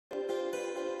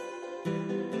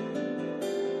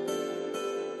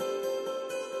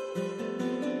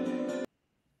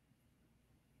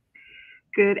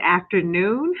Good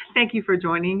afternoon. Thank you for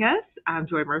joining us. I'm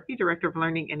Joy Murphy, Director of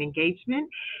Learning and Engagement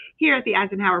here at the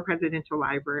Eisenhower Presidential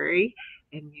Library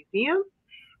and Museum.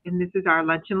 And this is our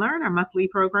Lunch and Learn, our monthly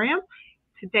program.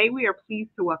 Today we are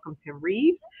pleased to welcome Tim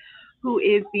Rives, who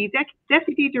is the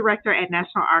Deputy Director at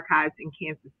National Archives in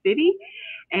Kansas City.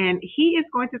 And he is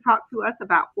going to talk to us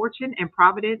about fortune and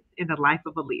providence in the life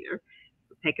of a leader.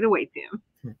 So take it away,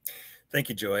 Tim. Thank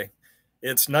you, Joy.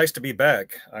 It's nice to be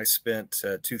back. I spent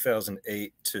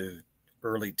 2008 to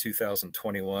early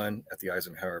 2021 at the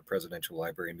Eisenhower Presidential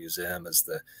Library and Museum as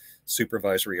the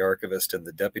supervisory archivist and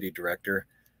the deputy director.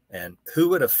 And who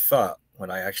would have thought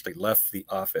when I actually left the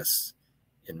office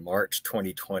in March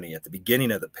 2020, at the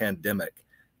beginning of the pandemic,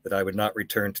 that I would not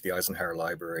return to the Eisenhower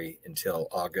Library until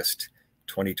August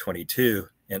 2022,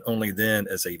 and only then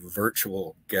as a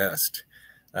virtual guest.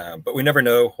 But we never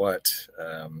know what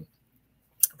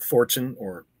fortune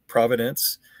or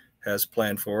providence has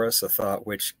planned for us, a thought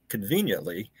which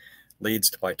conveniently leads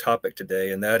to my topic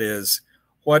today, and that is,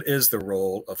 what is the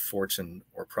role of fortune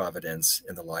or providence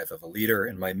in the life of a leader?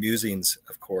 And my musings,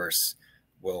 of course,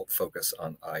 will focus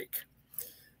on Ike.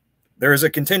 There is a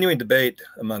continuing debate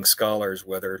among scholars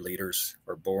whether leaders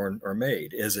are born or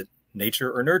made. Is it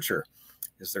nature or nurture?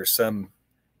 Is there some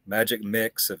magic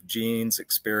mix of genes,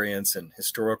 experience, and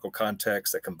historical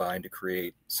context that combine to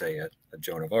create, say, a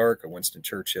Joan of Arc, a Winston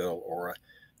Churchill, or a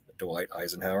Dwight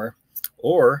Eisenhower?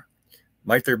 Or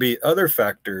might there be other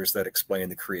factors that explain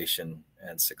the creation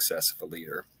and success of a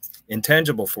leader?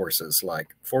 Intangible forces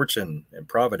like fortune and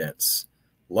providence,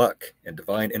 luck and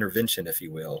divine intervention, if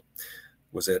you will.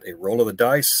 Was it a roll of the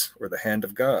dice or the hand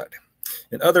of God?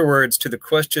 In other words, to the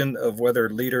question of whether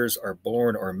leaders are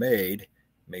born or made,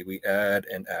 may we add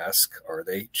and ask, are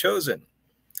they chosen?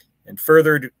 And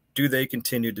further, do they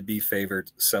continue to be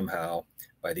favored somehow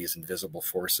by these invisible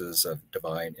forces of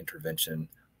divine intervention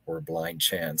or blind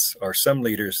chance? Are some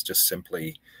leaders just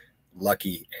simply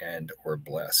lucky and or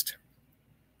blessed?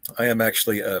 I am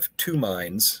actually of two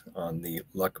minds on the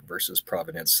luck versus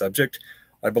providence subject.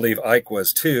 I believe Ike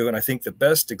was too, and I think the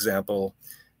best example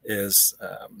is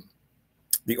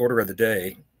the order of the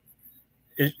day.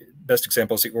 Best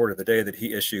example is the order of the day that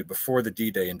he issued before the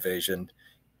D-Day invasion,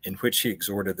 in which he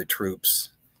exhorted the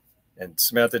troops. And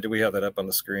Samantha, do we have that up on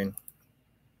the screen?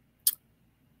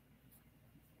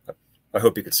 I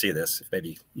hope you can see this. If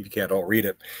maybe you can't all read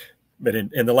it. But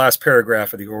in the last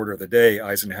paragraph of the order of the day,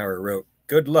 Eisenhower wrote,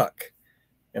 "Good luck,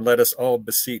 and let us all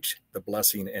beseech the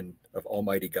blessing of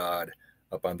Almighty God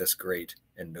upon this great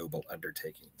and noble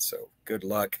undertaking." So good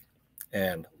luck,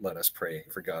 and let us pray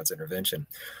for God's intervention.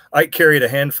 Ike carried a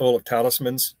handful of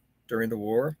talismans during the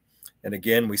war. And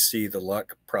again, we see the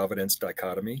luck-providence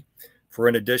dichotomy. For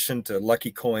in addition to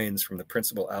lucky coins from the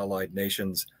principal allied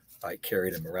nations, Ike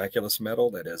carried a miraculous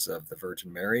medal, that is of the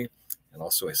Virgin Mary, and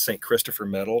also a St. Christopher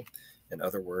medal. In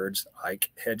other words,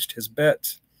 Ike hedged his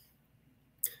bet.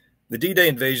 The D-Day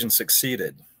invasion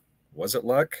succeeded. Was it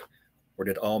luck? Or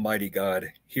did Almighty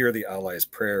God hear the Allies'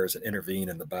 prayers and intervene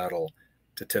in the battle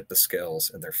to tip the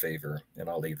scales in their favor? And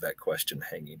I'll leave that question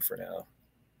hanging for now.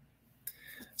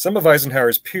 Some of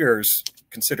Eisenhower's peers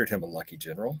considered him a lucky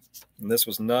general, and this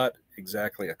was not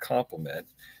exactly a compliment,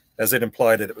 as it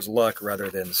implied that it was luck rather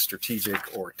than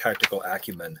strategic or tactical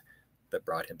acumen that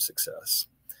brought him success.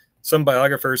 Some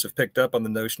biographers have picked up on the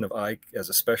notion of Ike as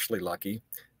especially lucky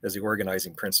as the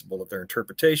organizing principle of their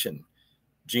interpretation.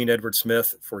 Gene Edward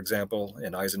Smith, for example,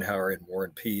 in Eisenhower in War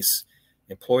and Peace,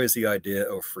 employs the idea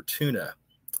of fortuna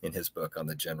in his book on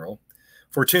the general.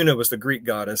 Fortuna was the Greek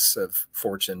goddess of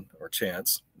fortune or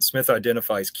chance. Smith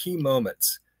identifies key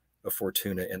moments of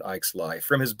fortuna in Ike's life,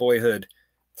 from his boyhood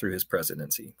through his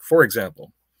presidency. For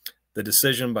example, the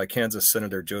decision by Kansas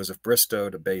Senator Joseph Bristow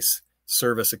to base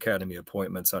service academy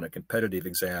appointments on a competitive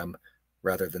exam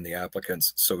rather than the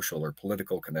applicant's social or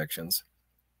political connections.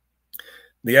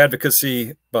 The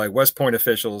advocacy by West Point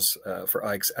officials for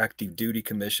Ike's active duty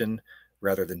commission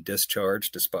rather than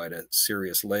discharge despite a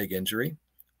serious leg injury,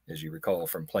 as you recall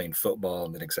from playing football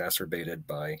and then exacerbated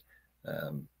by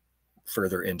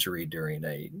further injury during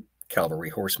a cavalry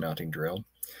horse mounting drill.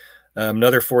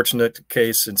 Another fortunate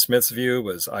case in Smith's view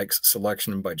was Ike's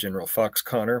selection by General Fox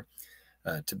Connor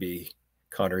to be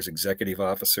Connor's executive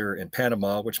officer in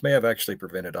Panama, which may have actually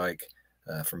prevented Ike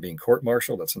from being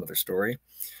court-martialed. That's another story.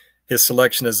 His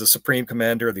selection as the supreme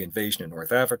commander of the invasion in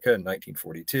North Africa in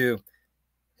 1942,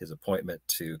 his appointment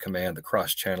to command the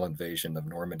cross-channel invasion of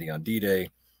Normandy on D-Day,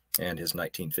 and his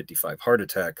 1955 heart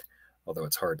attack, although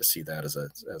it's hard to see that as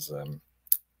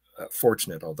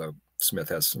fortunate, although Smith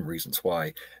has some reasons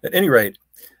why. At any rate,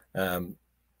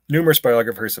 numerous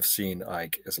biographers have seen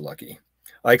Ike as lucky.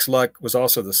 Ike's luck was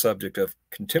also the subject of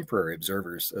contemporary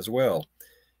observers as well.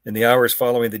 In the hours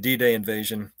following the D-Day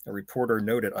invasion, a reporter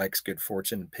noted Ike's good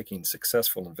fortune in picking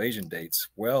successful invasion dates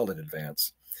well in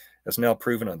advance, as now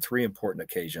proven on 3 important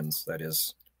occasions, that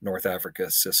is, North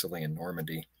Africa, Sicily, and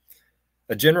Normandy.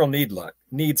 A general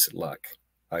needs luck,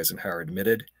 Eisenhower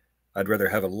admitted. I'd rather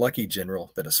have a lucky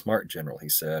general than a smart general, he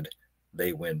said.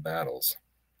 They win battles.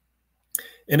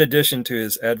 In addition to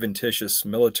his adventitious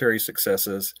military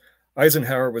successes,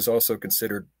 Eisenhower was also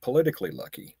considered politically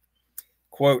lucky.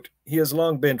 Quote, he has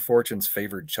long been fortune's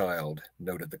favored child,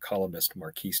 noted the columnist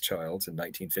Marquise Childs in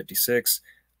 1956,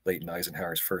 late in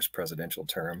Eisenhower's first presidential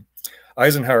term.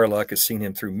 Eisenhower luck has seen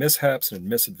him through mishaps and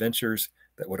misadventures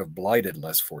that would have blighted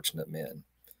less fortunate men.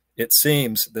 It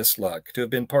seems, this luck, to have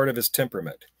been part of his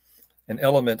temperament, an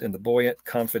element in the buoyant,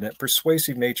 confident,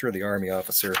 persuasive nature of the Army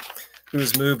officer who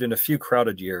has moved in a few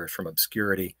crowded years from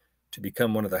obscurity to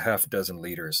become one of the half-dozen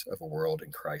leaders of a world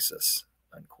in crisis,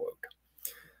 unquote.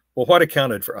 Well, what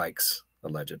accounted for Ike's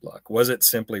alleged luck? Was it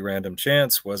simply random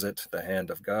chance? Was it the hand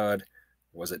of God?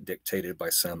 Was it dictated by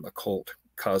some occult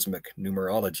cosmic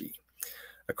numerology?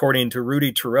 According to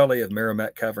Rudy Torelli of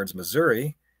Merrimack Caverns,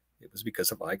 Missouri, it was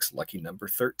because of Ike's lucky number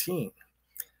 13.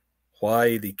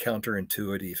 Why the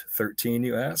counterintuitive 13,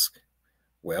 you ask?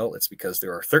 Well, it's because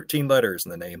there are 13 letters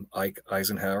in the name Ike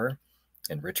Eisenhower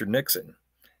and Richard Nixon,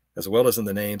 as well as in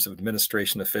the names of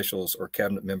administration officials or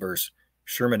cabinet members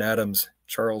Sherman Adams,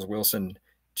 Charles Wilson,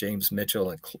 James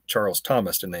Mitchell, and Charles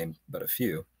Thomas, to name but a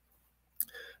few.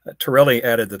 Torelli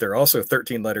added that there are also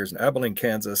 13 letters in Abilene,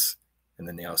 Kansas, and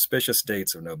then the auspicious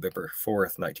dates of November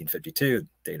 4th, 1952,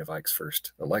 date of Ike's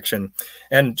first election,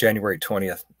 and January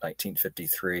 20th,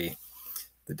 1953,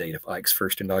 the date of Ike's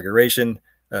first inauguration.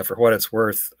 For what it's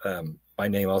worth, my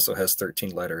name also has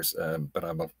 13 letters, but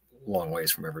I'm a long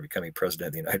ways from ever becoming president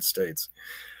of the United States.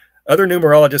 Other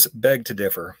numerologists beg to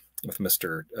differ with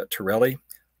Mr. Torelli.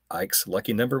 Ike's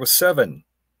lucky number was 7,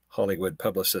 Hollywood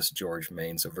publicist George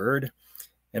Maines averred.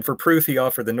 And for proof, he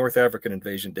offered the North African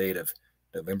invasion date of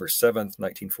November 7th,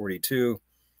 1942,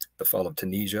 the fall of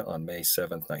Tunisia on May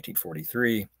 7th,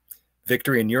 1943.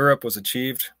 Victory in Europe was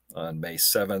achieved on May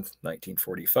 7th,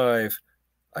 1945.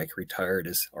 Ike retired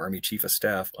as Army Chief of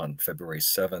Staff on February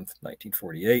 7th,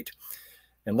 1948.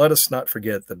 And let us not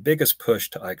forget the biggest push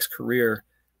to Ike's career,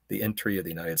 the entry of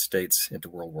the United States into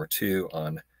World War II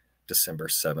on December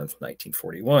 7th,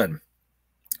 1941.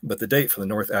 But the date for the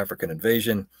North African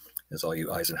invasion, as all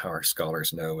you Eisenhower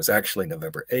scholars know, was actually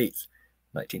November 8th,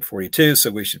 1942,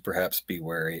 so we should perhaps be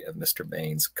wary of Mr.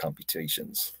 Maine's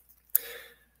computations.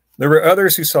 There were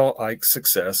others who saw Ike's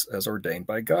success as ordained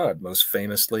by God, most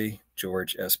famously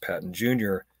George S. Patton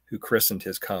Jr., who christened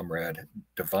his comrade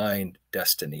Divine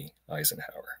Destiny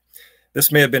Eisenhower.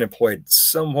 This may have been employed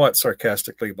somewhat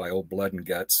sarcastically by old blood and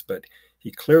guts, but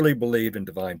he clearly believed in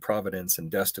divine providence and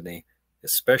destiny,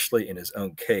 especially in his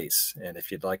own case. And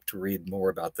if you'd like to read more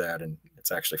about that, and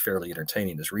it's actually fairly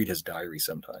entertaining, just read his diary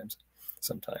sometime.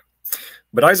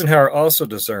 But Eisenhower also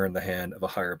discerned the hand of a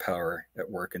higher power at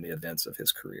work in the events of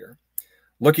his career.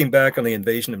 Looking back on the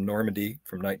invasion of Normandy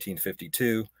from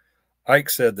 1952, Ike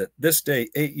said that this day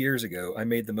 8 years ago, I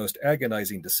made the most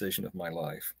agonizing decision of my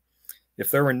life.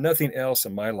 If there were nothing else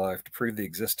in my life to prove the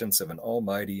existence of an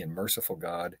almighty and merciful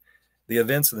God, the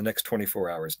events of the next 24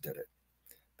 hours did it.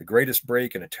 The greatest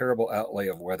break in a terrible outlay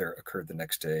of weather occurred the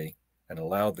next day and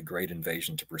allowed the great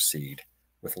invasion to proceed,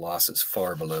 with losses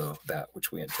far below that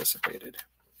which we anticipated.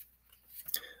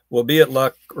 Well, be it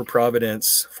luck or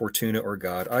providence, fortuna or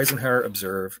God, Eisenhower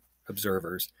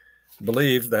observers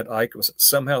believed that Ike was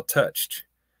somehow touched,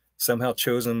 somehow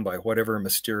chosen by whatever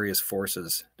mysterious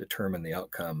forces determine the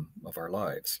outcome of our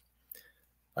lives.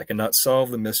 I cannot solve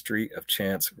the mystery of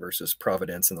chance versus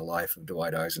providence in the life of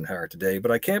Dwight Eisenhower today, but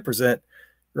I can present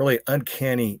really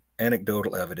uncanny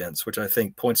anecdotal evidence, which I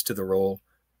think points to the role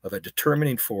of a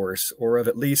determining force, or of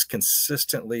at least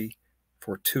consistently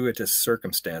fortuitous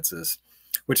circumstances,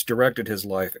 which directed his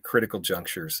life at critical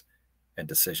junctures and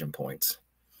decision points.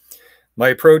 My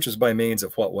approach is by means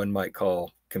of what one might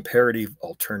call comparative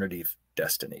alternative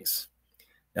destinies.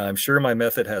 Now, I'm sure my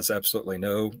method has absolutely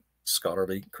no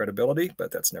scholarly credibility,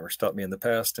 but that's never stopped me in the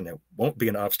past, and it won't be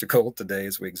an obstacle today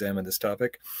as we examine this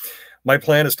topic. My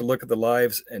plan is to look at the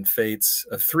lives and fates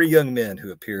of 3 young men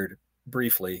who appeared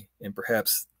briefly in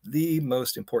perhaps the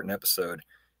most important episode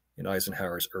in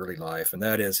Eisenhower's early life, and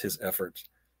that is his effort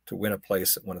to win a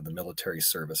place at one of the military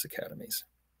service academies.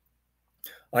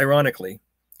 Ironically,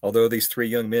 although these 3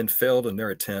 young men failed in their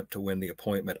attempt to win the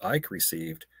appointment Ike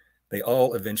received, they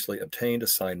all eventually obtained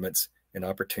assignments and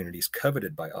opportunities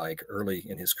coveted by Ike early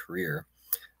in his career,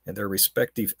 and their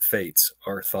respective fates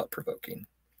are thought-provoking.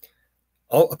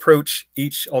 I'll approach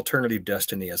each alternative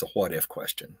destiny as a what-if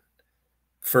question.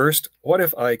 First, what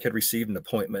if Ike had received an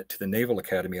appointment to the Naval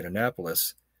Academy at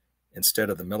Annapolis instead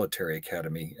of the Military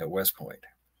Academy at West Point?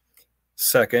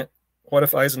 Second, what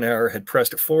if Eisenhower had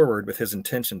pressed forward with his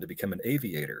intention to become an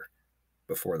aviator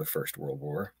before the First World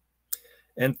War?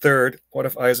 And third, what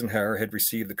if Eisenhower had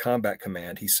received the combat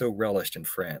command he so relished in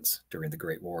France during the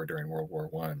Great War during World War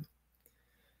I?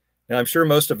 Now, I'm sure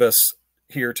most of us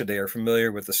here today are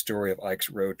familiar with the story of Ike's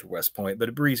road to West Point, but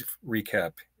a brief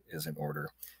recap is in order.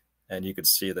 And you could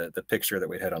see that the picture that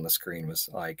we had on the screen was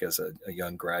Ike as a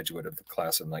young graduate of the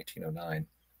class of 1909.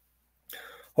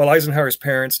 While Eisenhower's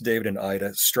parents, David and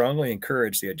Ida, strongly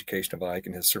encouraged the education of Ike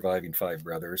and his surviving 5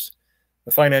 brothers,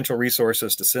 the financial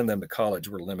resources to send them to college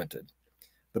were limited.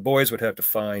 The boys would have to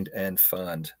find and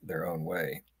fund their own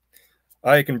way.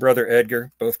 Ike and brother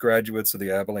Edgar, both graduates of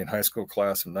the Abilene High School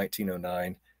class of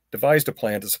 1909, devised a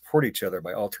plan to support each other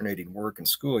by alternating work and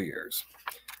school years.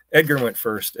 Edgar went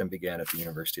first and began at the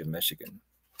University of Michigan.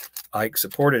 Ike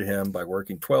supported him by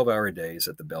working 12-hour days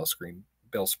at the Bell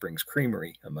Springs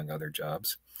Creamery, among other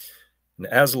jobs. And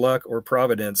as luck or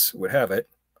Providence would have it,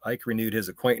 Ike renewed his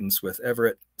acquaintance with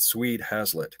Everett Swede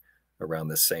Hazlitt around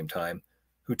this same time,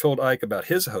 who told Ike about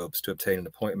his hopes to obtain an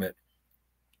appointment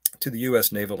to the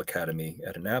U.S. Naval Academy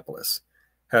at Annapolis.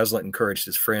 Hazlitt encouraged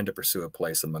his friend to pursue a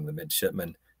place among the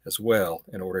midshipmen as well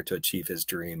in order to achieve his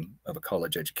dream of a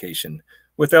college education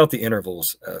without the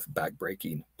intervals of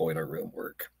backbreaking boiler room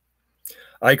work.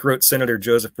 Ike wrote Senator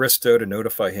Joseph Bristow to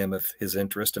notify him of his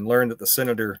interest and learned that the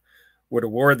senator would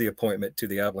award the appointment to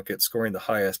the applicant scoring the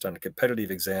highest on a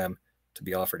competitive exam to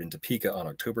be offered in Topeka on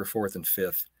October 4th and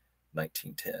 5th,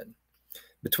 1910.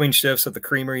 Between shifts at the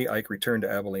creamery, Ike returned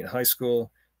to Abilene High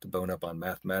School to bone up on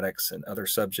mathematics and other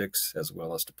subjects, as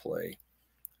well as to play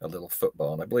a little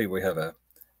football. And I believe we have an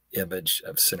image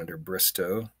of Senator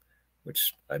Bristow,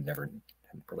 which I'd never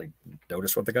really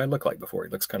noticed what the guy looked like before. He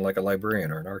looks kind of like a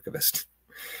librarian or an archivist.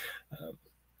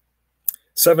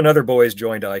 7 other boys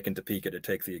joined Ike in Topeka to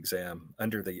take the exam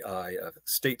under the eye of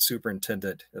State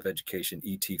Superintendent of Education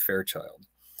E.T. Fairchild.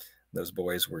 Those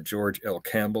boys were George L.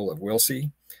 Campbell of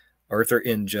Wilsey, Arthur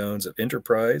N. Jones of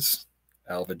Enterprise,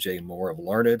 Alva J. Moore of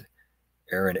Larned,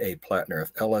 Aaron A. Plattner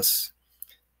of Ellis,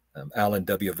 Alan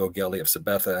W. Vogelli of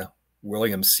Sabetha,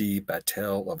 William C.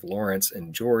 Battelle of Lawrence,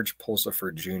 and George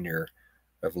Pulsifer Jr.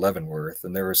 of Leavenworth.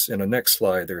 And there was, in the next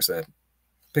slide, there's a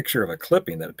picture of a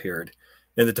clipping that appeared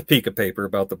in the Topeka paper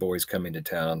about the boys coming to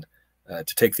town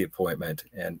to take the appointment.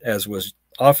 And as was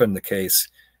often the case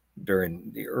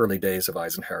during the early days of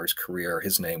Eisenhower's career,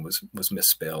 his name was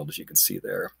misspelled, as you can see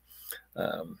there.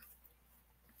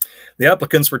 The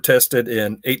applicants were tested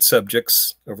in 8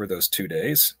 subjects over those 2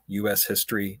 days: U.S.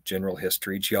 history, general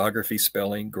history, geography,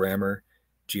 spelling, grammar,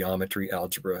 geometry,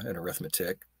 algebra, and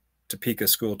arithmetic. Topeka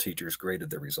school teachers graded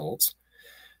the results.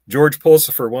 George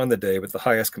Pulsifer won the day with the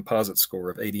highest composite score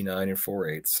of 89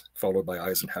 4/8, followed by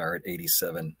Eisenhower at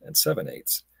 87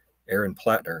 7/8. Aaron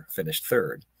Plattner finished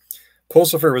 3rd.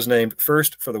 Pulsifer was named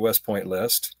first for the West Point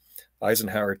list.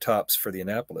 Eisenhower tops for the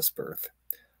Annapolis berth.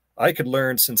 Ike had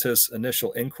learned since his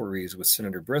initial inquiries with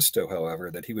Senator Bristow,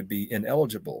 however, that he would be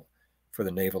ineligible for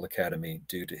the Naval Academy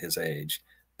due to his age.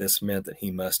 This meant that he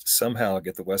must somehow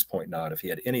get the West Point nod if he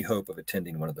had any hope of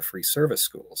attending one of the free service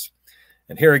schools.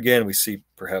 And here again, we see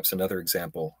perhaps another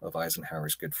example of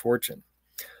Eisenhower's good fortune.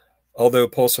 Although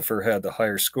Pulsifer had the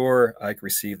higher score, Ike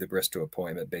received the Bristow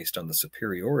appointment based on the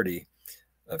superiority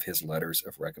of his letters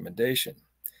of recommendation.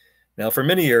 Now, for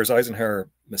many years, Eisenhower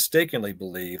mistakenly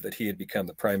believed that he had become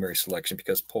the primary selection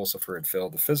because Pulsifer had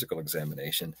failed the physical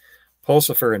examination.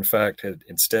 Pulsifer, in fact, had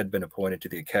instead been appointed to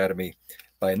the academy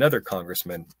by another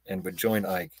congressman and would join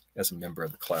Ike as a member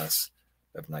of the class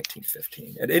of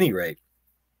 1915. At any rate,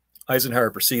 Eisenhower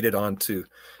proceeded on to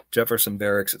Jefferson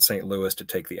Barracks at St. Louis to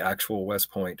take the actual West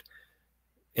Point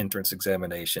entrance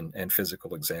examination and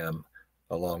physical exam,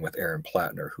 along with Aaron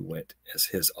Plattner, who went as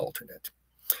his alternate.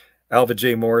 Alva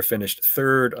J. Moore finished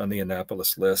 3rd on the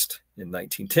Annapolis list in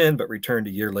 1910, but returned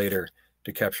a year later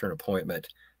to capture an appointment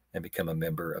and become a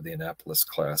member of the Annapolis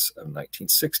class of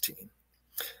 1916.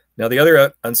 Now, the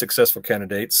other unsuccessful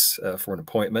candidates for an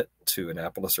appointment to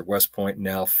Annapolis or West Point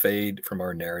now fade from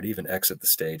our narrative and exit the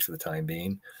stage for the time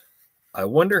being. I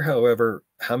wonder, however,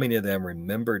 how many of them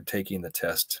remembered taking the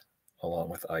test along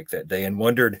with Ike that day and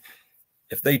wondered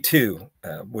if they too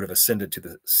would have ascended to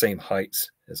the same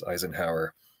heights as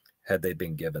Eisenhower had they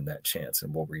been given that chance.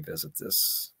 And we'll revisit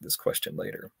this question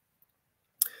later.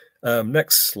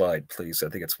 Next slide, please. I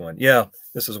think it's one. Yeah,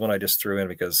 this is one I just threw in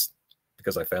because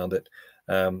I found it.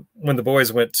 When the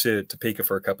boys went to Topeka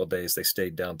for a couple of days, they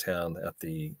stayed downtown at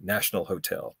the National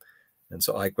Hotel. And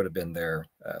so Ike would have been there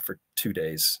for 2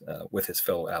 days with his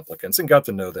fellow applicants and got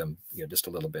to know them just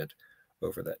a little bit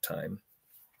over that time.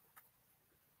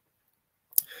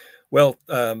 Well,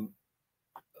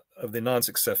 of the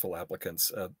non-successful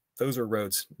applicants, those are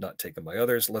roads not taken by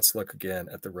others. Let's look again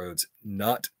at the roads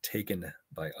not taken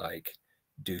by Ike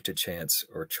due to chance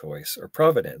or choice or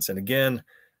providence. And again,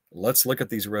 let's look at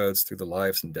these roads through the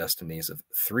lives and destinies of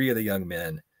 3 of the young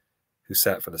men who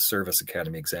sat for the Service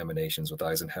Academy examinations with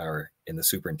Eisenhower in the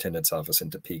superintendent's office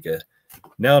in Topeka,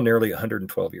 now nearly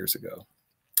 112 years ago.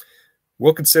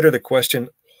 We'll consider the question,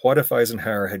 what if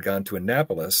Eisenhower had gone to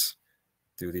Annapolis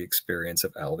through the experience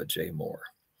of Alva J. Moore?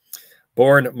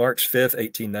 Born March 5th,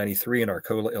 1893 in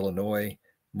Arcola, Illinois,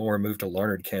 Moore moved to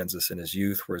Larned, Kansas in his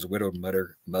youth, where his widowed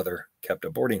mother kept a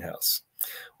boarding house.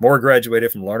 Moore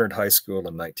graduated from Larned High School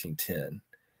in 1910.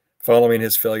 Following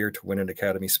his failure to win an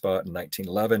academy spot in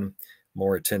 1911,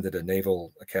 Moore attended a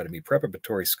Naval Academy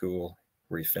preparatory school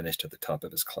where he finished at the top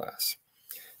of his class.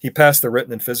 He passed the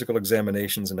written and physical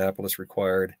examinations Annapolis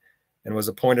required and was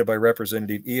appointed by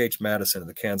Representative E.H. Madison of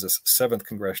the Kansas 7th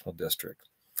Congressional District.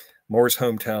 Moore's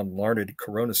hometown Larned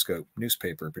Coronoscope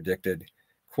newspaper predicted,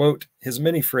 quote, his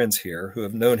many friends here who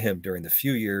have known him during the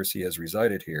few years he has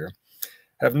resided here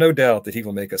have no doubt that he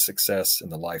will make a success in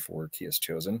the life work he has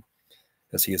chosen,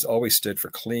 as he has always stood for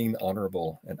clean,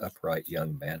 honorable, and upright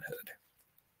young manhood.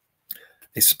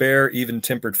 A spare,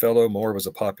 even-tempered fellow, Moore was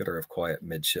a popular if quiet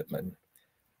midshipman.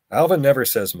 Alva never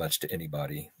says much to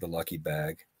anybody, the lucky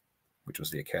bag, which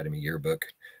was the Academy yearbook,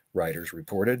 writers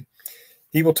reported.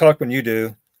 He will talk when you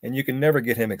do, and you can never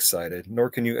get him excited, nor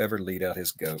can you ever lead out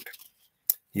his goat.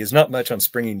 He is not much on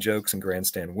springing jokes and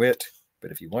grandstand wit,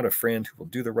 but if you want a friend who will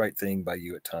do the right thing by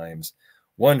you at times,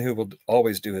 one who will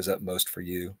always do his utmost for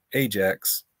you,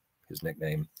 Ajax, his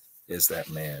nickname, is that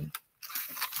man.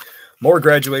 Moore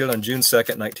graduated on June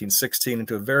 2nd, 1916,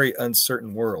 into a very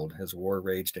uncertain world as war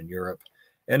raged in Europe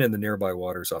and in the nearby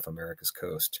waters off America's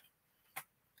coast.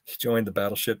 He joined the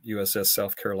battleship USS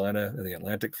South Carolina in the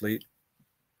Atlantic Fleet,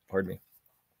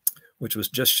 which was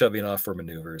just shoving off for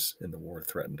maneuvers in the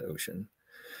war-threatened ocean.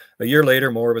 A year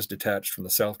later, Moore was detached from the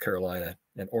South Carolina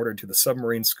and ordered to the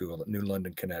submarine school at New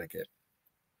London, Connecticut.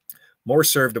 Moore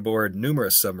served aboard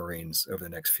numerous submarines over the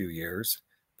next few years,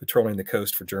 patrolling the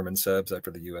coast for German subs after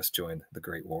the U.S. joined the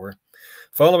Great War.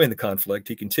 Following the conflict,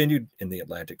 he continued in the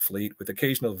Atlantic Fleet with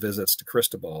occasional visits to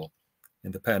Cristobal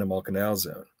in the Panama Canal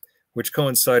Zone, which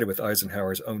coincided with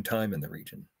Eisenhower's own time in the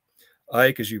region.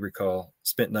 Ike, as you recall,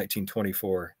 spent 1922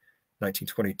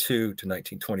 to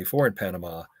 1924 in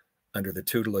Panama under the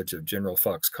tutelage of General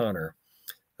Fox Connor,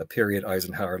 a period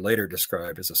Eisenhower later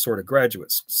described as a sort of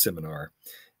graduate seminar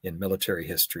in military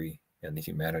history and the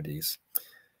humanities.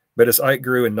 But as Ike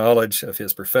grew in knowledge of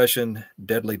his profession,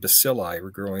 deadly bacilli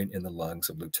were growing in the lungs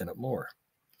of Lieutenant Moore.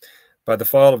 By the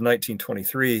fall of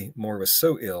 1923, Moore was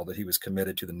so ill that he was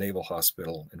committed to the Naval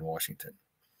Hospital in Washington.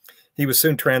 He was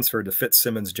soon transferred to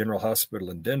Fitzsimmons General Hospital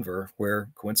in Denver, where,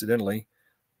 coincidentally,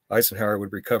 Eisenhower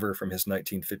would recover from his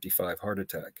 1955 heart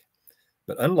attack.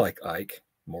 But unlike Ike,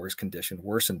 Moore's condition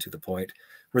worsened to the point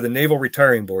where the Naval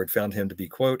Retiring Board found him to be,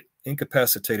 quote,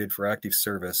 incapacitated for active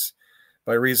service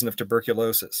by reason of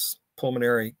tuberculosis,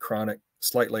 pulmonary, chronic,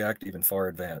 slightly active, and far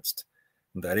advanced.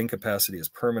 And that incapacity is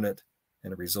permanent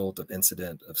and a result of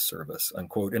incident of service,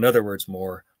 unquote. In other words,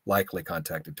 Moore likely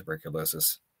contracted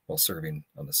tuberculosis while serving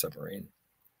on the submarine.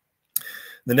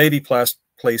 The Navy placed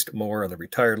Moore on the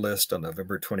retired list on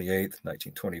November 28,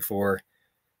 1924.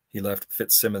 He left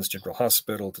Fitzsimmons General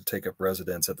Hospital to take up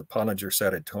residence at the Pollinger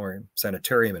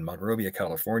Sanitarium in Monrovia,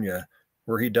 California,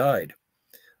 where he died.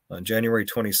 On January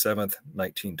 27,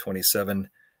 1927,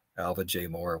 Alva J.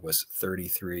 Moore was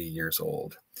 33 years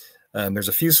old. There's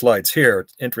a few slides here.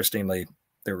 Interestingly,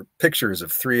 there were pictures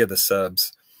of 3 of the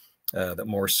subs that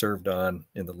Moore served on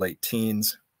in the late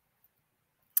teens.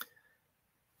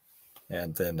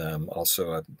 And then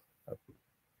also a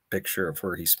picture of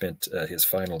where he spent his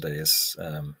final days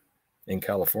in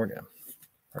California.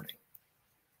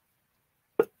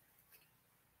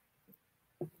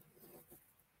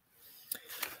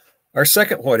 Our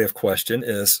second what-if question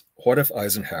is, what if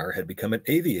Eisenhower had become an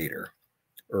aviator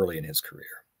early in his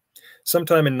career?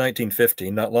 Sometime in 1950,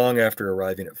 not long after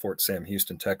arriving at Fort Sam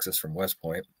Houston, Texas from West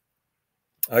Point,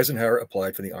 Eisenhower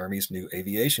applied for the Army's new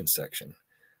aviation section.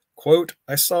 Quote,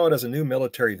 I saw it as a new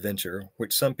military venture,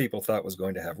 which some people thought was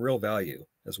going to have real value,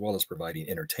 as well as providing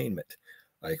entertainment,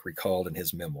 Ike recalled in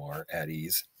his memoir, At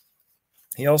Ease.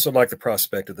 He also liked the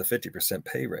prospect of the 50%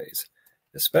 pay raise,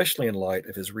 especially in light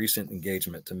of his recent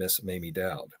engagement to Miss Mamie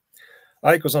Dowd.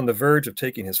 Ike was on the verge of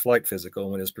taking his flight physical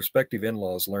when his prospective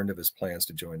in-laws learned of his plans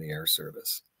to join the Air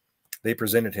Service. They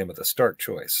presented him with a stark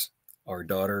choice, our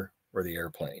daughter or the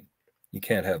airplane. You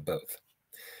can't have both.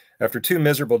 After 2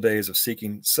 miserable days of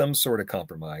seeking some sort of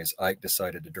compromise, Ike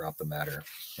decided to drop the matter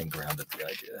and grounded the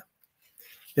idea.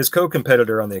 His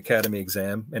co-competitor on the academy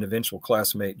exam and eventual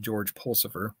classmate George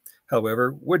Pulsifer,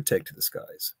 however, would take to the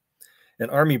skies. An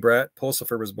Army brat,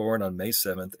 Pulsifer was born on May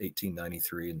 7,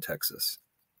 1893 in Texas.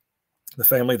 The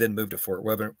family then moved to Fort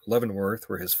Leavenworth,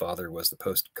 where his father was the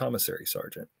post commissary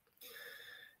sergeant.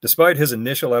 Despite his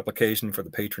initial application for the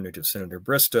patronage of Senator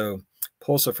Bristow,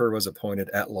 Pulsifer was appointed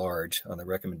at large on the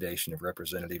recommendation of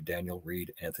Representative Daniel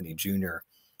Reed Anthony Jr.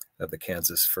 of the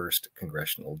Kansas 1st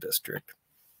Congressional District.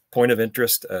 Point of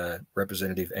interest,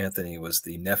 Representative Anthony was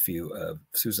the nephew of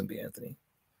Susan B. Anthony.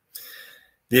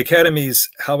 The Academy's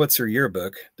Howitzer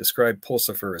Yearbook described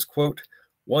Pulsifer as, quote,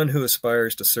 one who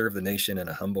aspires to serve the nation in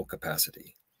a humble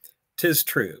capacity. 'Tis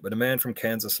true, but a man from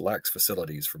Kansas lacks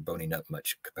facilities for boning up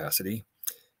much capacity.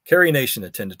 Carrie Nation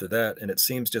attended to that, and it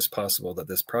seems just possible that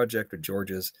this project of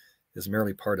George's is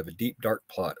merely part of a deep, dark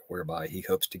plot whereby he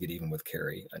hopes to get even with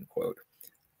Carrie, unquote.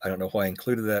 I don't know why I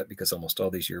included that, because almost all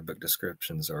these yearbook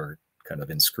descriptions are kind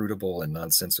of inscrutable and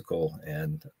nonsensical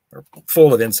and are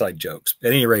full of inside jokes.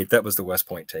 At any rate, that was the West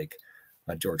Point take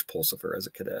on George Pulsifer as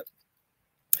a cadet.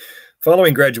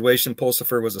 Following graduation,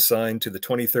 Pulsifer was assigned to the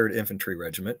 23rd Infantry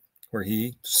Regiment, where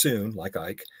he soon, like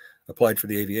Ike, applied for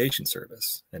the aviation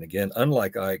service. And again,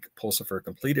 unlike Ike, Pulsifer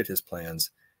completed his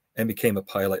plans and became a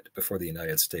pilot before the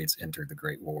United States entered the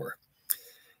Great War.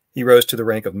 He rose to the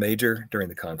rank of major during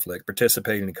the conflict,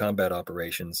 participating in combat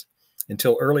operations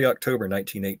until early October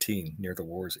 1918, near the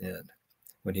war's end,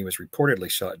 when he was reportedly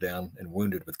shot down and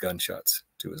wounded with gunshots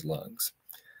to his lungs.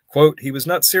 Quote, he was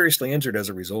not seriously injured as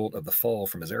a result of the fall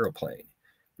from his airplane,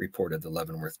 reported the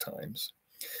Leavenworth Times.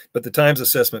 But the Times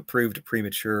assessment proved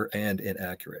premature and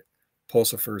inaccurate.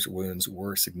 Pulsifer's wounds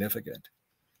were significant.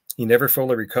 He never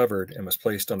fully recovered and was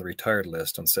placed on the retired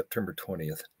list on September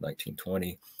 20th,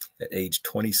 1920. At age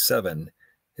 27,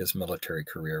 his military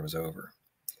career was over.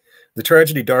 The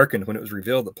tragedy darkened when it was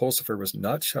revealed that Pulsifer was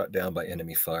not shot down by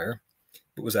enemy fire,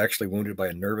 but was actually wounded by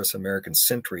a nervous American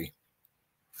sentry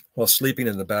while sleeping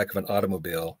in the back of an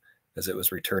automobile as it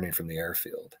was returning from the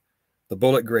airfield. The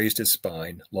bullet grazed his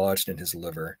spine, lodged in his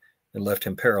liver, and left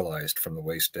him paralyzed from the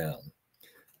waist down.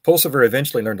 Pulsifer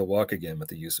eventually learned to walk again with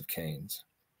the use of canes.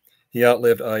 He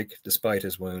outlived Ike despite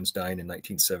his wounds, dying in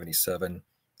 1977,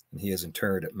 and he is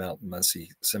interred at Mount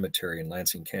Muncie Cemetery in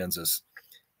Lansing, Kansas,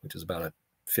 which is about a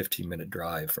 15-minute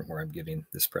drive from where I'm giving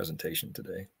this presentation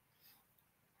today.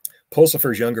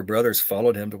 Pulsifer's younger brothers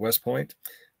followed him to West Point.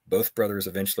 Both brothers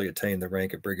eventually attained the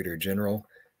rank of brigadier general.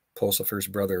 Pulsifer's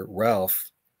brother,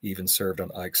 Ralph, even served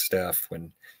on Ike's staff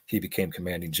when he became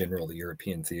commanding general of the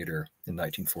European Theater in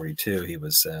 1942. He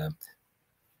was,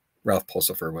 Ralph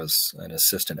Pulsifer was an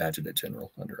assistant adjutant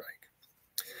general under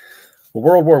Ike. Well,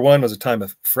 World War I was a time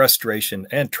of frustration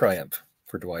and triumph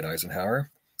for Dwight Eisenhower.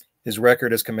 His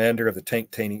record as commander of the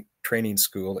tank training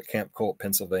school at Camp Colt,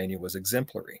 Pennsylvania was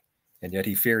exemplary, and yet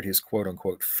he feared his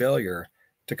quote-unquote failure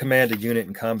to command a unit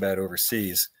in combat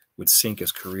overseas would sink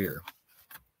his career.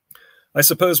 I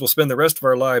suppose we'll spend the rest of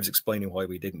our lives explaining why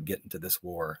we didn't get into this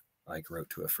war, Ike wrote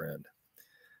to a friend.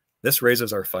 This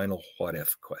raises our final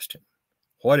what-if question.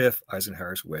 What if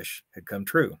Eisenhower's wish had come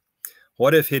true?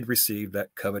 What if he'd received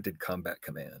that coveted combat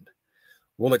command?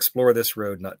 We'll explore this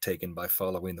road not taken by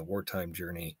following the wartime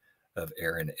journey of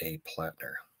Aaron A.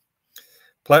 Plattner.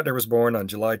 Plattner was born on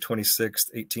July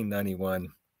 26, 1891,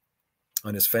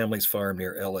 on his family's farm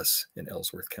near Ellis in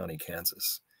Ellsworth County,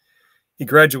 Kansas. He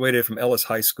graduated from Ellis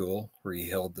High School, where he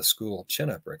held the school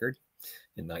chin-up record,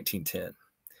 in 1910.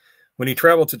 When he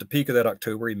traveled to Topeka that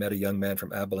October, he met a young man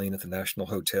from Abilene at the National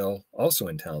Hotel, also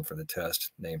in town for the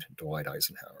test, named Dwight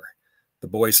Eisenhower. The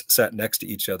boys sat next to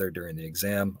each other during the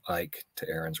exam, Ike to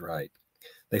Aaron's right.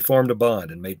 They formed a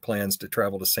bond and made plans to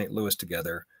travel to St. Louis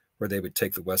together, where they would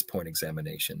take the West Point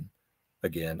examination.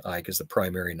 Again, Ike is the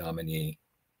primary nominee,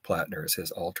 Plattner is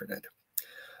his alternate.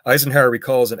 Eisenhower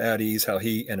recalls at ease how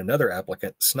he and another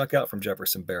applicant snuck out from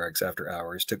Jefferson Barracks after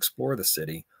hours to explore the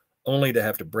city, only to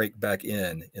have to break back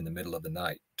in the middle of the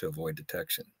night to avoid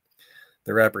detection.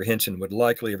 Their apprehension would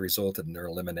likely have resulted in their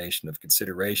elimination of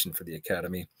consideration for the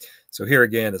Academy. So here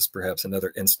again is perhaps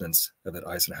another instance of that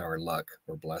Eisenhower luck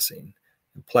or blessing.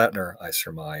 And Plattner, I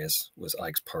surmise, was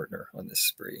Ike's partner on this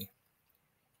spree.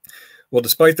 Well,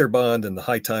 despite their bond and the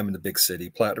high time in the big city,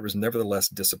 Plattner was nevertheless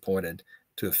disappointed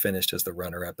to have finished as the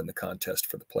runner-up in the contest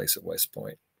for the place at West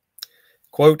Point.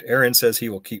 Quote, Aaron says he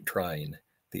will keep trying,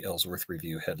 the Ellsworth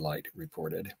Review headlight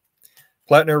reported.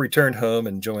 Plattner returned home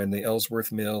and joined the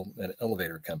Ellsworth Mill and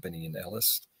Elevator Company in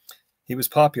Ellis. He was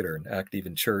popular and active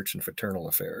in church and fraternal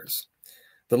affairs.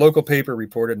 The local paper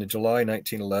reported in July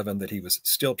 1911 that he was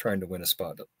still trying to win a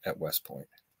spot at West Point.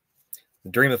 The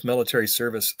dream of military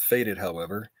service faded,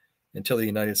 however, until the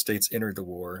United States entered the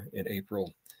war in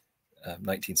April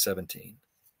 1917.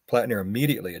 Plattner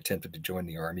immediately attempted to join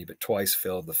the Army, but twice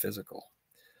failed the physical.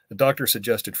 The doctor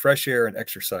suggested fresh air and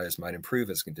exercise might improve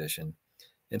his condition,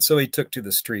 and so he took to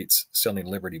the streets selling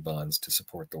Liberty bonds to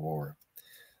support the war.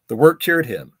 The work cured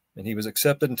him, and he was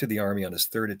accepted into the Army on his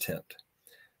third attempt.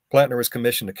 Plattner was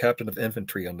commissioned a captain of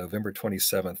infantry on November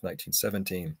 27,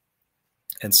 1917,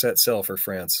 and set sail for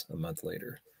France a month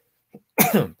later.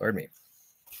 Pardon me.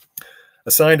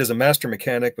 Assigned as a master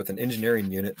mechanic with an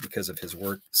engineering unit because of his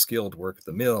skilled work at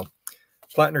the mill,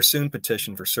 Plattner soon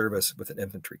petitioned for service with an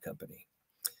infantry company.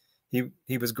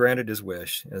 He was granted his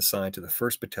wish and assigned to the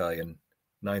 1st Battalion,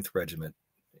 9th Regiment,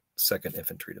 2nd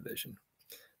Infantry Division.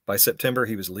 By September,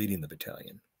 he was leading the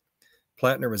battalion.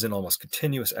 Plattner was in almost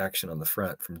continuous action on the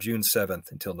front from June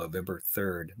 7th until November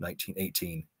 3rd,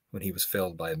 1918, when he was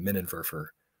felled by a Minenwerfer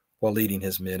while leading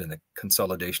his men in the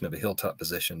consolidation of a hilltop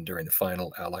position during the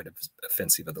final Allied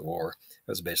offensive of the war.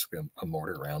 It was basically a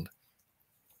mortar round.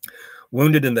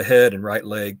 Wounded in the head and right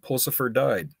leg, Pulsifer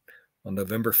died on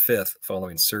November 5th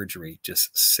following surgery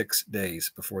just 6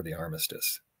 days before the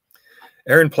armistice.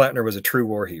 Aaron Plattner was a true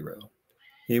war hero.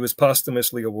 He was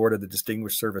posthumously awarded the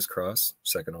Distinguished Service Cross,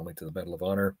 second only to the Medal of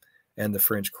Honor, and the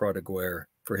French Croix de Guerre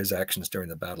for his actions during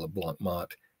the Battle of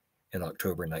Blanc-Mont in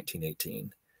October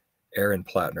 1918. Aaron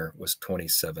Plattner was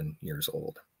 27 years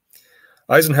old.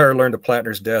 Eisenhower learned of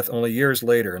Plattner's death only years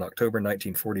later in October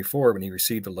 1944 when he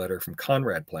received a letter from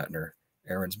Conrad Plattner,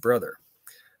 Aaron's brother.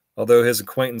 Although his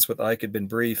acquaintance with Ike had been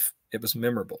brief, it was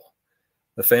memorable.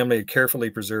 The family had carefully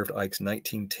preserved Ike's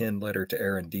 1910 letter to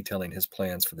Aaron detailing his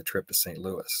plans for the trip to St.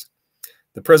 Louis.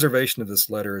 The preservation of this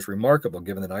letter is remarkable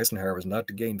given that Eisenhower was not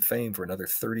to gain fame for another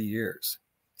 30 years.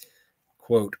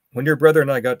 Quote, "When your brother and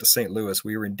I got to St. Louis,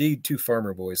 we were indeed two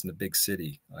farmer boys in the big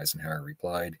city," Eisenhower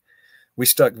replied. "We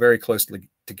stuck very closely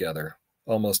together,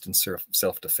 almost in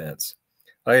self-defense.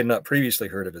 I had not previously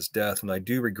heard of his death, and I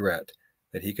do regret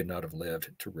that he could not have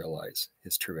lived to realize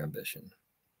his true ambition."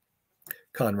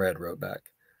 Conrad wrote back,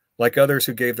 "Like others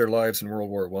who gave their lives in World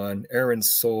War I,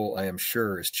 Aaron's soul, I am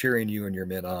sure, is cheering you and your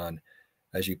men on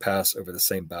as you pass over the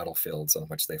same battlefields on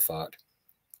which they fought,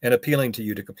 and appealing to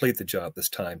you to complete the job this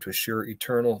time to assure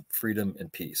eternal freedom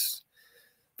and peace.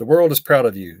 The world is proud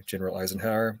of you, General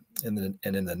Eisenhower, and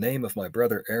in the name of my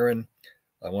brother Aaron,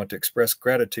 I want to express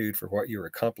gratitude for what you are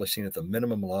accomplishing at the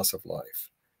minimum loss of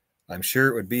life. I'm sure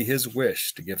it would be his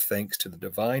wish to give thanks to the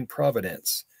divine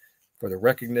providence for the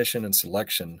recognition and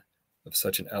selection of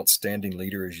such an outstanding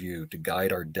leader as you to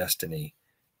guide our destiny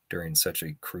during such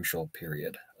a crucial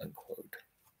period," unquote.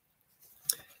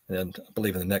 And I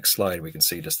believe in the next slide, we can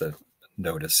see just a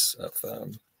notice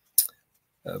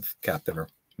of Captain or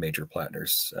Major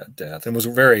Plattner's death, and was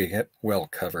very well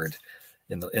covered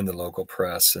in the local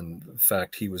press. And in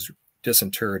fact, he was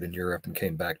disinterred in Europe and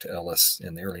came back to Ellis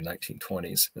in the early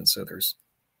 1920s. And so there's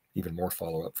even more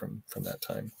follow-up from that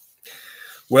time.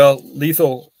 Well,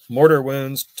 lethal mortar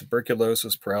wounds,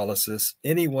 tuberculosis, paralysis,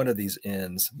 any one of these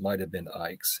ends might have been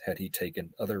Ike's had he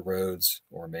taken other roads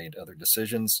or made other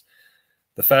decisions.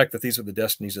 The fact that these are the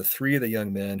destinies of 3 of the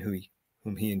young men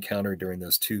whom he encountered during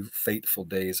those 2 fateful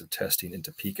days of testing in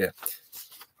Topeka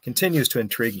continues to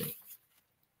intrigue me.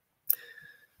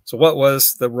 So what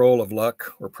was the role of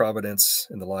luck or providence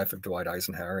in the life of Dwight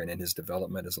Eisenhower and in his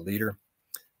development as a leader?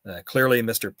 Clearly,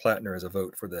 Mr. Plattner is a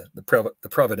vote for the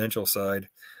providential side.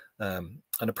 On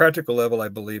a practical level, I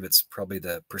believe it's probably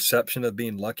the perception of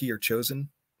being lucky or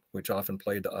chosen, which often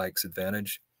played to Ike's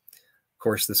advantage. Of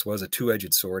course, this was a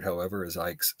two-edged sword, however, as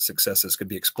Ike's successes could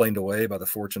be explained away by the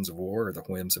fortunes of war or the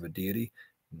whims of a deity,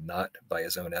 not by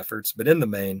his own efforts. But in the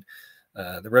main,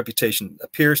 the reputation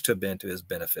appears to have been to his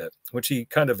benefit, which he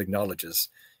kind of acknowledges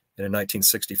in a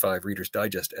 1965 Reader's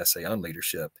Digest essay on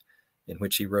leadership, in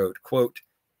which he wrote, quote,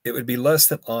 "It would be less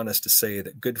than honest to say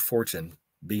that good fortune,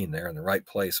 being there in the right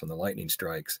place when the lightning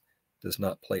strikes, does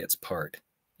not play its part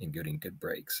in getting good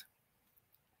breaks."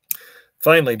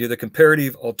 Finally, do the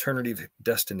comparative alternative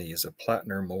destinies of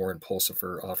Plattner, Moore, and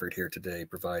Pulsifer offered here today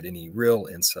provide any real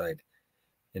insight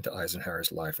into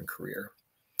Eisenhower's life and career?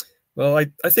 Well,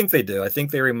 I think they do. I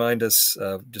think they remind us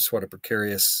of just what a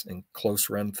precarious and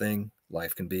close-run thing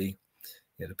life can be.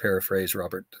 You know, to paraphrase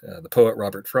the poet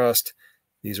Robert Frost,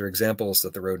 these are examples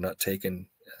that the road not taken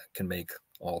can make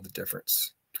all the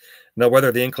difference. Now,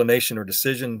 whether the inclination or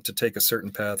decision to take a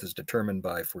certain path is determined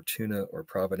by fortuna or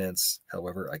providence,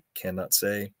 however, I cannot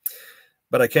say.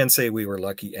 But I can say we were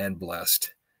lucky and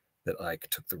blessed that Ike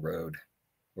took the road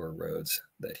or roads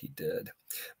that he did.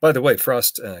 By the way,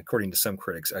 Frost, according to some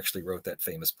critics, actually wrote that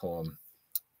famous poem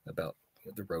about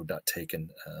the road not taken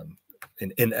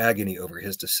in agony over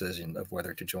his decision of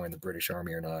whether to join the British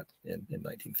Army or not in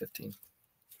 1915.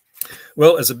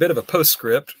 Well, as a bit of a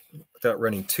postscript, without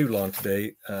running too long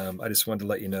today, I just wanted to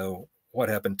let you know what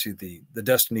happened to the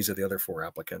destinies of the other 4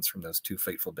 applicants from those 2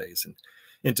 fateful days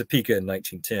in Topeka in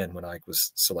 1910 when Ike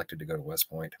was selected to go to West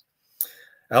Point.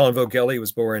 Alan Vogelli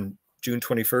was born June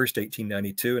 21st,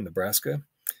 1892 in Nebraska.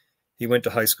 He went to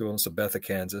high school in Sabetha,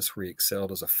 Kansas, where he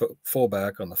excelled as a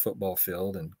fullback on the football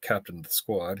field and captain of the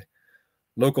squad.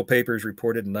 Local papers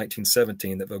reported in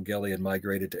 1917 that Vogelli had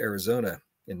migrated to Arizona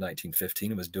in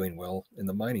 1915 and was doing well in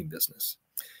the mining business.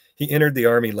 He entered the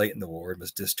Army late in the war and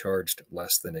was discharged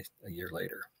less than a year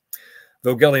later.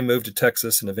 Vogelli moved to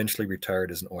Texas and eventually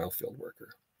retired as an oil field worker.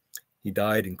 He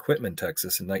died in Quitman,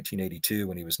 Texas in 1982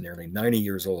 when he was nearly 90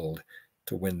 years old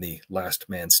to win the Last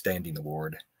Man Standing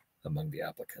Award among the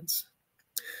applicants.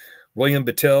 William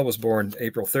Battelle was born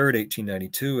April 3rd,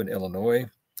 1892 in Illinois.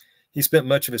 He spent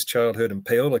much of his childhood in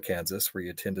Paola, Kansas, where he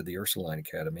attended the Ursuline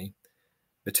Academy.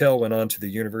 Battelle went on to the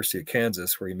University of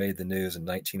Kansas, where he made the news in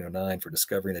 1909 for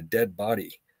discovering a dead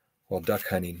body while duck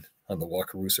hunting on the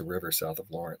Wakarusa River south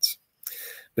of Lawrence.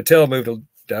 Battelle moved to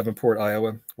Davenport,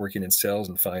 Iowa, working in sales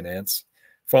and finance.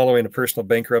 Following a personal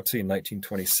bankruptcy in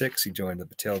 1926, he joined the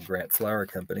Battelle Grant Flour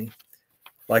Company.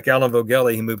 Like Alan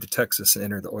Vogelli, he moved to Texas and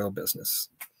entered the oil business.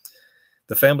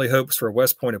 The family hopes for a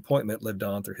West Point appointment lived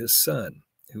on through his son,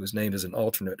 who was named as an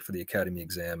alternate for the Academy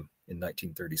exam in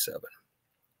 1937.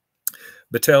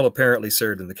 Battelle apparently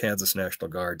served in the Kansas National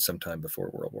Guard sometime before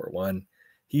World War I.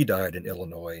 He died in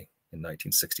Illinois in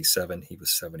 1967. He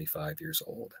was 75 years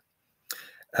old.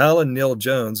 Alan Neil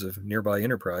Jones of nearby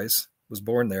Enterprise was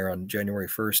born there on January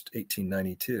 1st,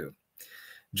 1892.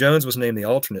 Jones was named the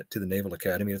alternate to the Naval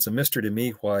Academy. It's a mystery to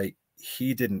me why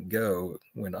he didn't go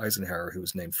when Eisenhower, who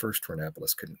was named first for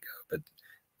Annapolis, couldn't go.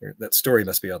 But that story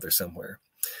must be out there somewhere.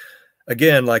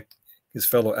 Again, like his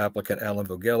fellow applicant Alan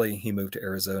Vogelli, he moved to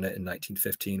Arizona in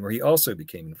 1915, where he also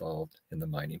became involved in the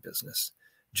mining business.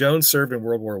 Jones served in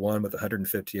World War I with the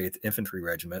 158th Infantry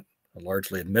Regiment, a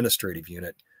largely administrative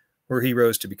unit, where he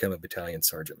rose to become a battalion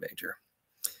sergeant major.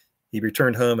 He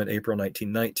returned home in April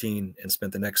 1919 and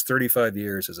spent the next 35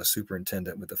 years as a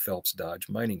superintendent with the Phelps Dodge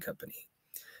Mining Company.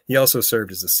 He also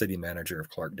served as the city manager of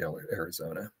Clarkdale,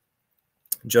 Arizona.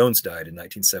 Jones died in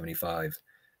 1975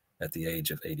 at the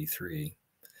age of 83.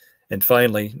 And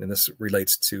finally, and this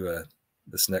relates to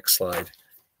this next slide,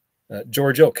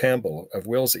 George L. Campbell of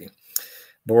Wilsey.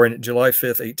 Born July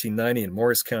 5th, 1890 in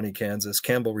Morris County, Kansas,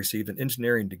 Campbell received an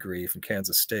engineering degree from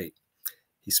Kansas State.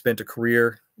 He spent a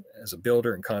career as a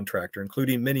builder and contractor,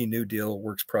 including many New Deal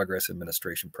Works Progress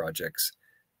Administration projects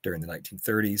during the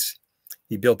 1930s.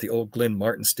 He built the old Glenn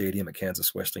Martin Stadium at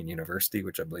Kansas Wesleyan University,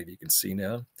 which I believe you can see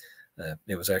now.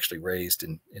 It was actually razed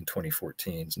in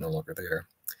 2014. It's no longer there.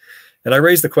 And I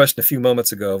raised the question a few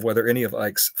moments ago of whether any of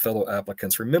Ike's fellow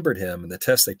applicants remembered him and the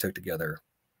test they took together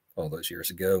all those years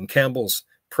ago. And Campbell's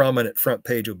prominent front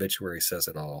page obituary says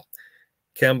it all.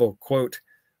 Campbell, quote,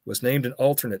 was named an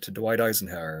alternate to Dwight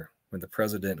Eisenhower when the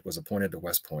president was appointed to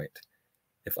West Point.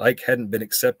 If Ike hadn't been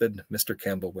accepted, Mr.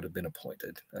 Campbell would have been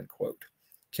appointed, unquote.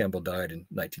 Campbell died in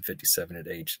 1957 at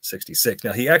age 66.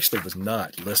 Now, he actually was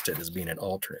not listed as being an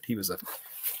alternate. He was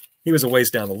a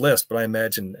ways down the list, but I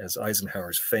imagine as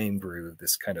Eisenhower's fame grew,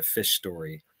 this kind of fish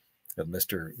story of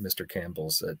Mr.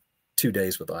 Campbell's 2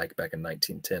 days with Ike back in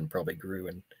 1910 probably grew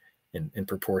in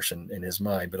proportion in his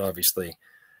mind. But obviously,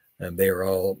 they are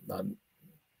all,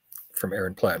 from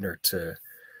Aaron Plattner to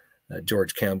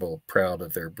George Campbell, proud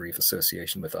of their brief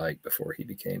association with Ike before he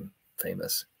became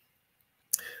famous.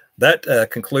 That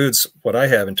concludes what I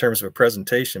have in terms of a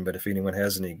presentation, but if anyone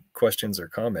has any questions or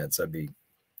comments, I'd be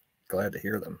glad to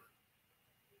hear them.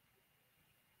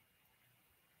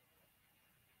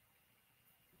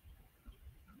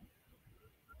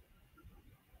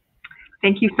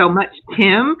 Thank you so much,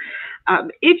 Tim.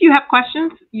 If you have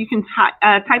questions, you can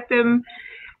type them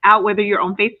out, whether you're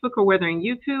on Facebook or whether in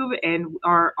YouTube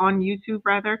or on YouTube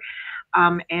rather,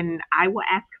 and I will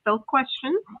ask those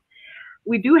questions.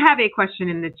 We do have a question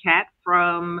in the chat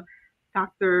from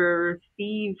Dr.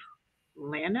 Steve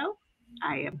Lano.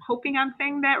 I am hoping I'm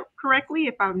saying that correctly.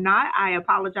 If I'm not, I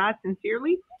apologize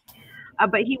sincerely.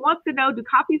 But he wants to know, do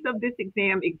copies of this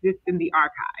exam exist in the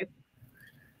archive?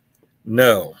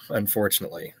 No,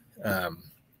 unfortunately.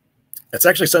 That's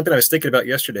actually something I was thinking about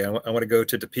yesterday. I want to go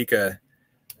to Topeka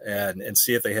and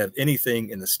see if they have anything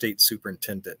in the state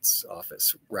superintendent's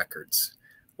office records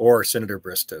or Senator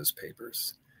Bristow's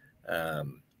papers.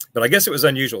 But I guess it was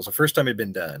unusual. It's the first time it had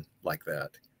been done like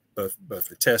that. both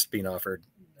the test being offered,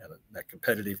 that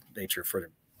competitive nature for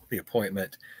the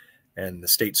appointment, and the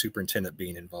state superintendent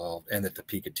being involved, and the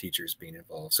Topeka teachers being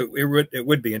involved. So it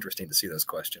would be interesting to see those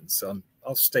questions. So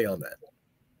I'll stay on that.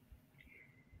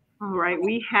 All right,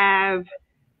 we have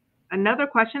another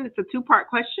question. It's a two-part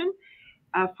question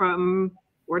from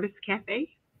Ortis Cafe.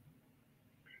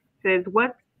 It says, was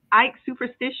Ike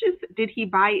superstitious? Did he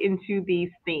buy into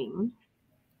these themes?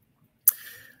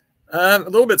 A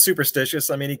little bit superstitious.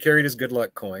 I mean, he carried his good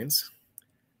luck coins,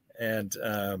 and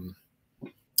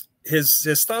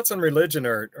his thoughts on religion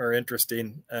are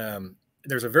interesting.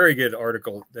 There's a very good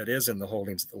article that is in the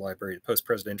holdings of the library,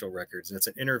 post-presidential records, and it's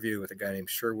an interview with a guy named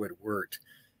Sherwood Wirt,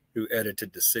 who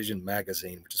edited Decision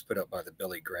magazine, which is put up by the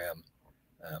Billy Graham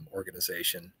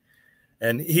organization.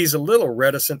 And he's a little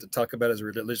reticent to talk about his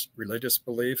religious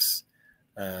beliefs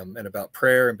and about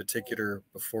prayer in particular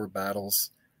before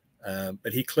battles.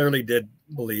 But he clearly did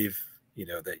believe,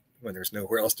 that when there's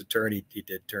nowhere else to turn, he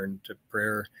did turn to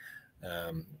prayer.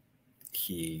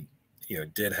 He,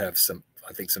 did have some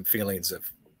feelings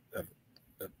of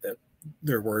that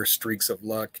there were streaks of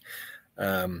luck.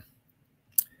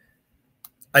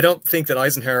 I don't think that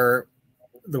Eisenhower,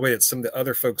 the way that some of the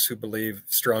other folks who believe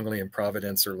strongly in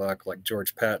providence or luck, like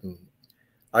George Patton,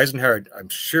 Eisenhower, I'm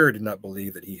sure, did not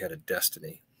believe that he had a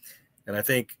destiny. And I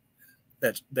think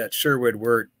that Sherwood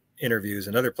Wirt interviews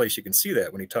another place you can see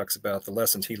that when he talks about the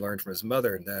lessons he learned from his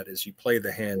mother, and that is, you play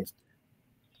the hand,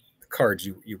 the cards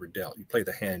you were dealt. You play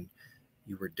the hand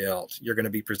you were dealt. You're going to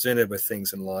be presented with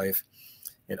things in life,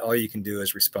 and all you can do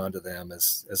is respond to them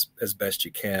as best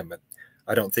you can. But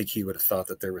I don't think he would have thought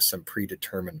that there was some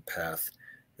predetermined path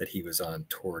that he was on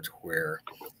towards where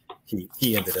he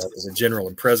ended up as a general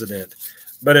and president.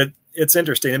 But it's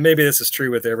interesting, and maybe this is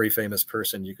true with every famous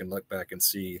person. You can look back and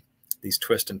see these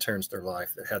twists and turns of their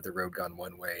life that, had the road gone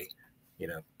one way,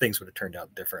 things would have turned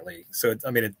out differently. So,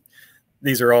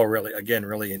 these are all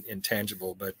really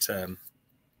intangible. But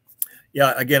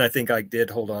yeah, again, I think I did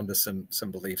hold on to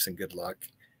some beliefs in good luck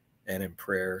and in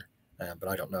prayer. But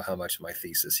I don't know how much of my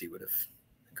thesis he would have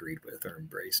agreed with or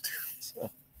embraced.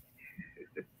 So.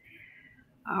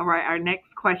 All right, our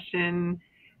next question,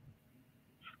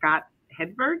 Scott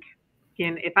Hedberg.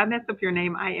 Again, if I mess up your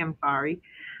name, I am sorry.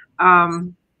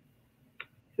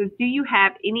 Says, do you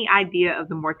have any idea of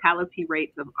the mortality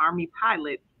rates of Army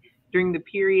pilots during the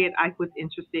period I was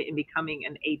interested in becoming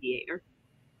an aviator?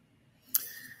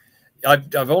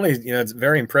 I've only, it's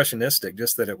very impressionistic,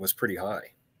 just that it was pretty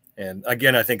high. And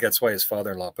again, I think that's why his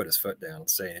father-in-law put his foot down,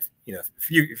 saying,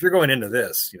 if you're going into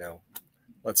this,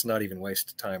 let's not even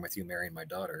waste time with you marrying my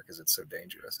daughter, because it's so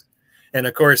dangerous. And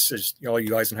of course, as all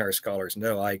you Eisenhower scholars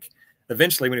know, Ike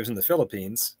eventually, when he was in the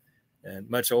Philippines and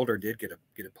much older, did get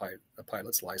a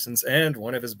pilot's license, and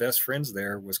one of his best friends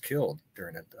there was killed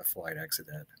during a flight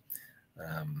accident.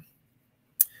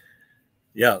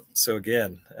 Yeah. So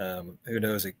again, who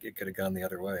knows? It could have gone the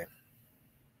other way.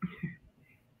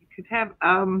 Could have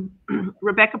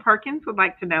Rebecca Perkins would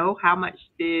like to know, how much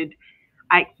did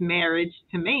Ike's marriage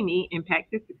to Mamie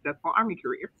impact his successful Army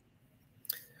career?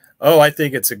 Oh, I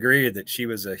think it's agreed that she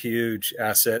was a huge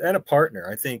asset and a partner.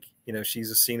 I think,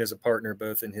 she's seen as a partner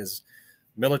both in his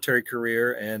military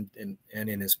career and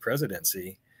in his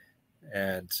presidency.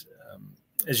 And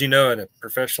as you know, in a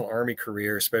professional Army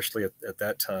career, especially at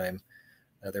that time,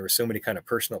 there were so many kind of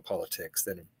personal politics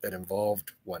that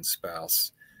involved one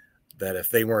spouse, that if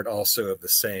they weren't also of the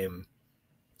same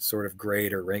sort of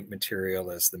grade or rank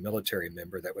material as the military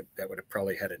member, that would have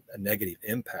probably had a negative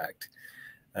impact.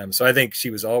 So I think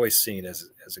she was always seen as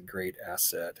a great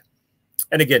asset.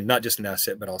 And again, not just an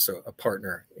asset, but also a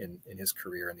partner in his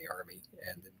career in the Army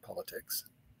and in politics.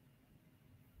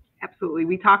 Absolutely.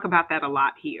 We talk about that a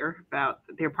lot here, about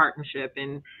their partnership,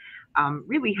 and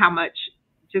really how much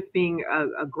just being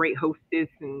a great hostess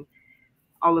and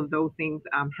all of those things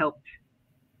helped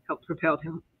propel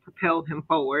him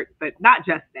forward. But not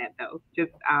just that, though,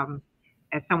 just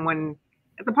as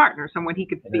a partner, someone he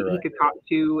could speak, he could talk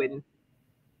to, and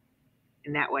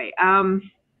in that way.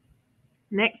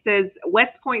 Next says,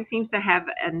 West Point seems to have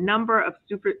a number of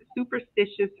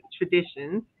superstitious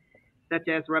traditions, such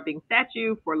as rubbing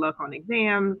statue for luck on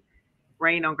exams,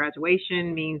 rain on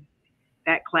graduation means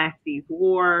that class sees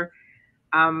war.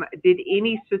 Did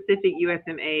any specific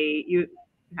USMA,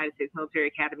 United States Military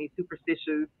Academy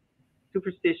superstitions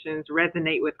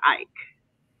resonate with Ike?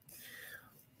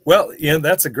 Well,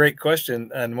 that's a great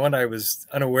question, and one I was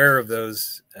unaware of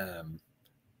those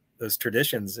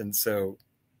traditions, and so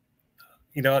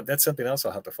that's something else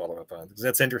I'll have to follow up on, because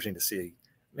that's interesting to see.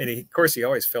 I mean, of course, he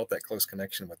always felt that close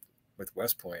connection with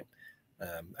West Point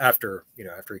after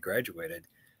he graduated,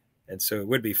 And so it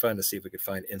would be fun to see if we could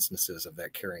find instances of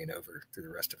that carrying over through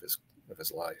the rest of his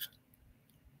life.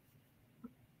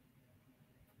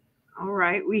 All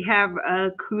right. We have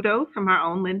kudos from our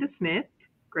own Linda Smith.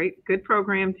 Great, good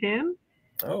program, Tim.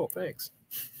 Oh, thanks.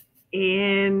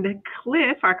 And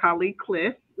Cliff, our colleague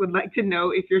Cliff, would like to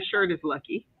know if your shirt is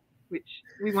lucky, which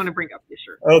we want to bring up your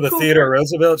shirt. Oh, the cool Theodore shirt.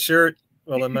 Roosevelt shirt?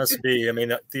 Well, it must be. I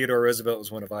mean, Theodore Roosevelt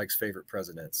was one of Ike's favorite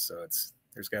presidents, so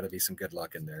there's got to be some good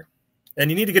luck in there. And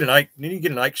you need to get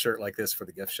an Ike shirt like this for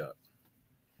the gift shop.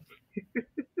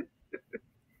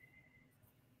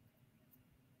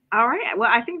 All right. Well,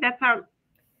 I think that's our.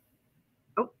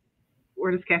 Oh,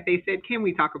 Orders Cafe said, "Can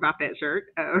we talk about that shirt?"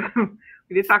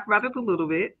 We did talk about it a little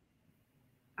bit.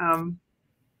 I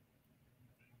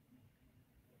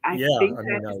think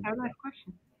that's our last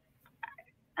question.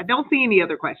 I don't see any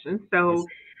other questions, so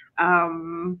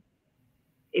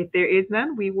if there is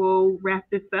none, we will wrap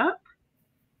this up.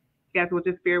 You guys will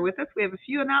just bear with us. We have a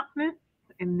few announcements,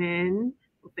 and then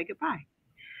we'll say goodbye.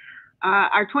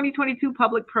 Our 2022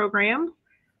 public programs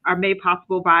are made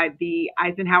possible by the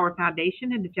Eisenhower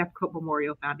Foundation and the Jeff Cope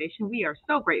Memorial Foundation. We are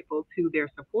so grateful to their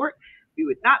support. We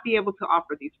would not be able to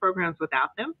offer these programs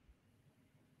without them.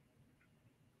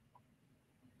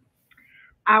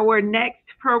 Our next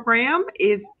program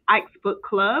is Ike's Book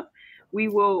Club. We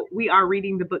are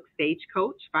reading the book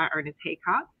Stagecoach by Ernest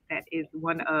Haycock. That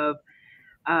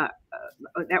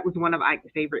was one of Ike's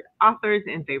favorite authors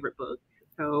and favorite books.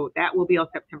 So that will be on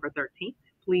September 13th.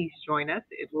 Please join us.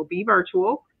 It will be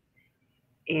virtual.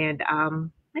 And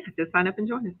just sign up and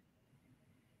join us.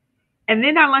 And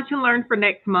then our Lunch and Learn for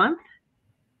next month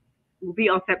will be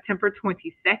on September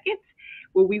 22nd,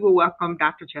 where we will welcome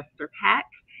Dr. Chester Pack.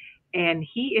 And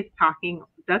he is talking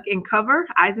Duck and Cover,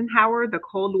 Eisenhower, the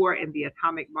Cold War, and the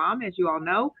Atomic Bomb. As you all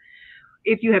know,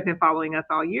 if you have been following us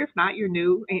all year, if not, you're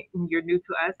new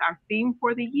to us. Our theme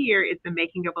for the year is the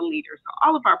making of a leader. So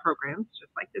all of our programs,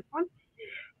 just like this one,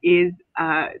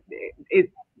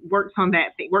 works around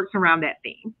that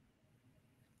theme.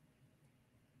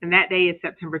 And that day is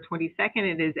September 22nd.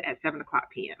 It is at 7:00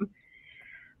 p.m.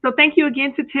 So thank you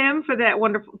again to Tim for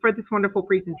this wonderful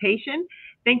presentation.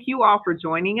 Thank you all for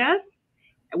joining us.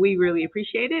 We really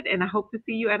appreciate it, and I hope to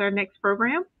see you at our next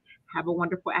program. Have a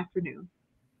wonderful afternoon.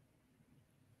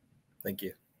 Thank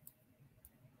you.